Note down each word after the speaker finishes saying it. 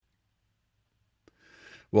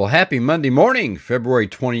Well, happy Monday morning, February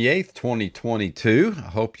 28th, 2022. I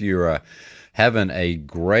hope you're having a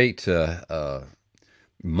great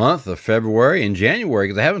month of February and January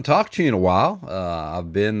because I haven't talked to you in a while.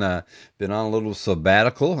 I've been on a little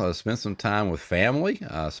sabbatical. Spent some time with family.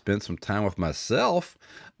 Spent some time with myself.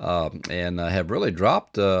 And I have really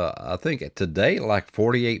dropped, I think today, like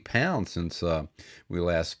 48 pounds since we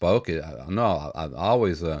last spoke. I know I've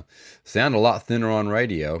always sound a lot thinner on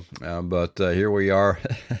radio, but here we are.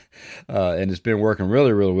 And it's been working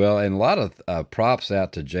really, really well. And a lot of props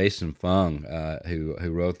out to Jason Fung, who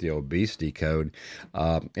wrote the Obesity Code.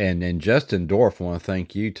 And Justin Dorff, I want to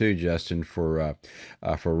thank you too, Justin, for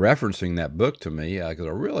referencing that book to me,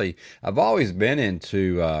 because I've always been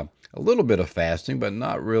into a little bit of fasting, but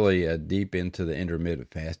not really deep into the intermittent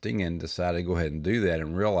fasting, and decided to go ahead and do that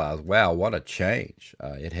and realize, wow, what a change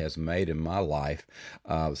it has made in my life.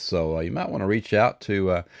 So you might want to reach out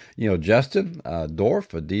to, Justin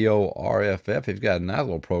Dorff, DORFF. He's got a nice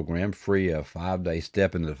little program, free 5-day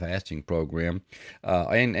step into the fasting program,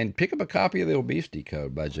 and pick up a copy of the Obesity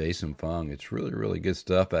Code by Jason Fung. It's really, really good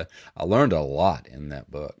stuff. I learned a lot in that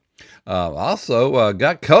book. Also,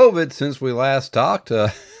 got COVID since we last talked.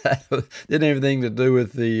 Didn't have anything to do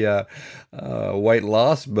with the weight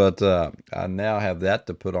loss, but I now have that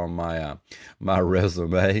to put on my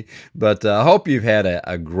resume. But I hope you've had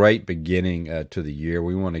a great beginning to the year.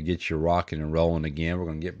 We want to get you rocking and rolling again. We're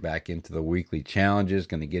going to get back into the weekly challenges,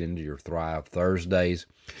 going to get into your Thrive Thursdays.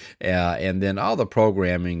 And then all the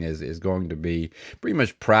programming is going to be pretty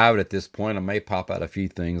much private at this point. I may pop out a few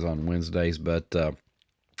things on Wednesdays, but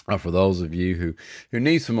for those of you who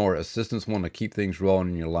need some more assistance, want to keep things rolling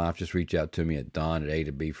in your life, just reach out to me at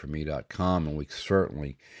don@a2bforme.com, and we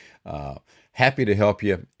certainly happy to help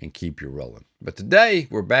you and keep you rolling. But today,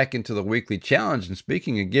 we're back into the weekly challenge, and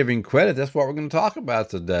speaking of giving credit, that's what we're going to talk about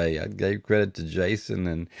today. I gave credit to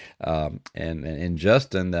Jason and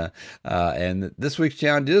Justin, and this week's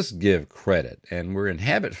challenge is give credit, and we're in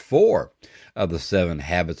habit 4 of the 7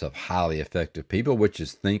 habits of highly effective people, which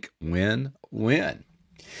is think, win, win.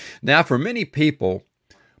 Now, for many people,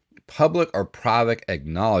 public or private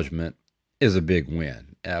acknowledgement is a big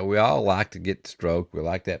win. We all like to get stroked. We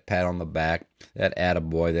like that pat on the back, that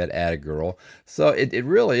attaboy, that attagirl. So it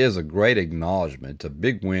really is a great acknowledgement. It's a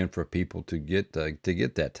big win for people to get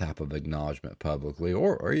that type of acknowledgement publicly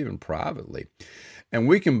or even privately. And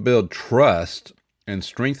we can build trust and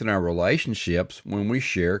strengthen our relationships when we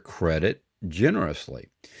share credit generously.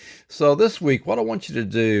 So this week, what I want you to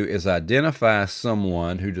do is identify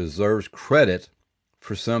someone who deserves credit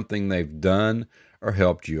for something they've done or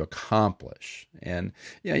helped you accomplish. And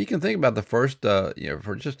you can think about the first,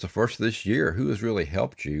 for just the first of this year, who has really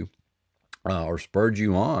helped you or spurred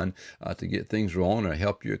you on to get things rolling or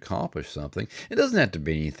help you accomplish something. It doesn't have to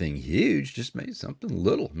be anything huge, just maybe something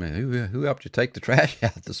little. Man, who helped you take the trash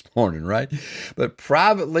out this morning, right? But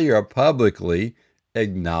privately or publicly,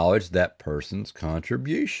 acknowledge that person's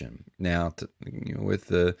contribution. Now, with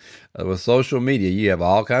social media, you have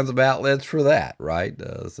all kinds of outlets for that, right?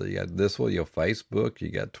 So you got this one, your Facebook, you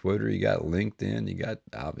got Twitter, you got LinkedIn, you got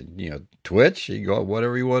Twitch. You go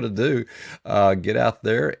whatever you want to do. Get out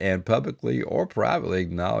there and publicly or privately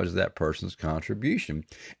acknowledge that person's contribution,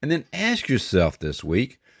 and then ask yourself this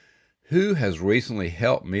week, who has recently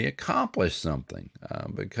helped me accomplish something?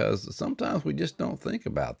 Because sometimes we just don't think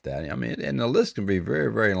about that. I mean, and the list can be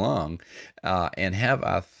very, very long. And have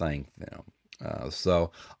I thanked them?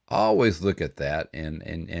 So always look at that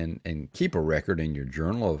and keep a record in your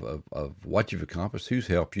journal of what you've accomplished, who's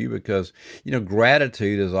helped you, because,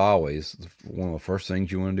 gratitude is always one of the first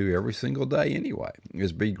things you want to do every single day anyway,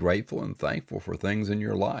 is be grateful and thankful for things in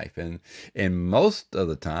your life. And most of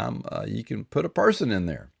the time, you can put a person in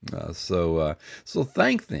there. So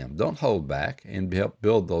thank them. Don't hold back, and help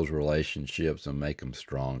build those relationships and make them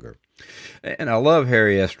stronger. And I love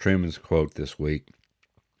Harry S. Truman's quote this week.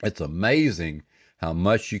 It's amazing how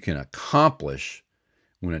much you can accomplish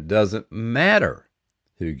when it doesn't matter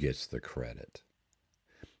who gets the credit.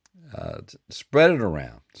 Spread it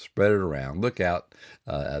around. Spread it around. Look out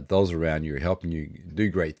at those around you who are helping you do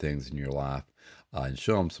great things in your life, and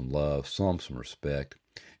show them some love, show them some respect,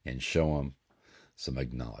 and show them some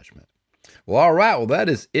acknowledgement. Well, all right. Well, that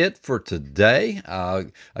is it for today.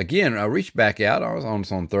 Again, reach back out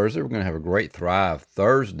on Thursday. We're going to have a great Thrive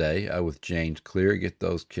Thursday with James Clear. Get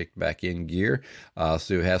those kicked back in gear. So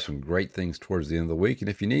we'll have some great things towards the end of the week. And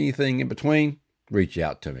if you need anything in between, reach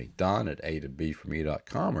out to me,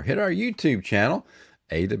 don@a2bforme.com, or hit our YouTube channel,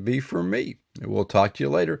 A2B4Me. And we'll talk to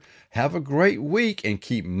you later. Have a great week and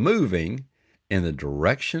keep moving in the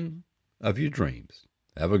direction of your dreams.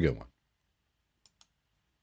 Have a good one.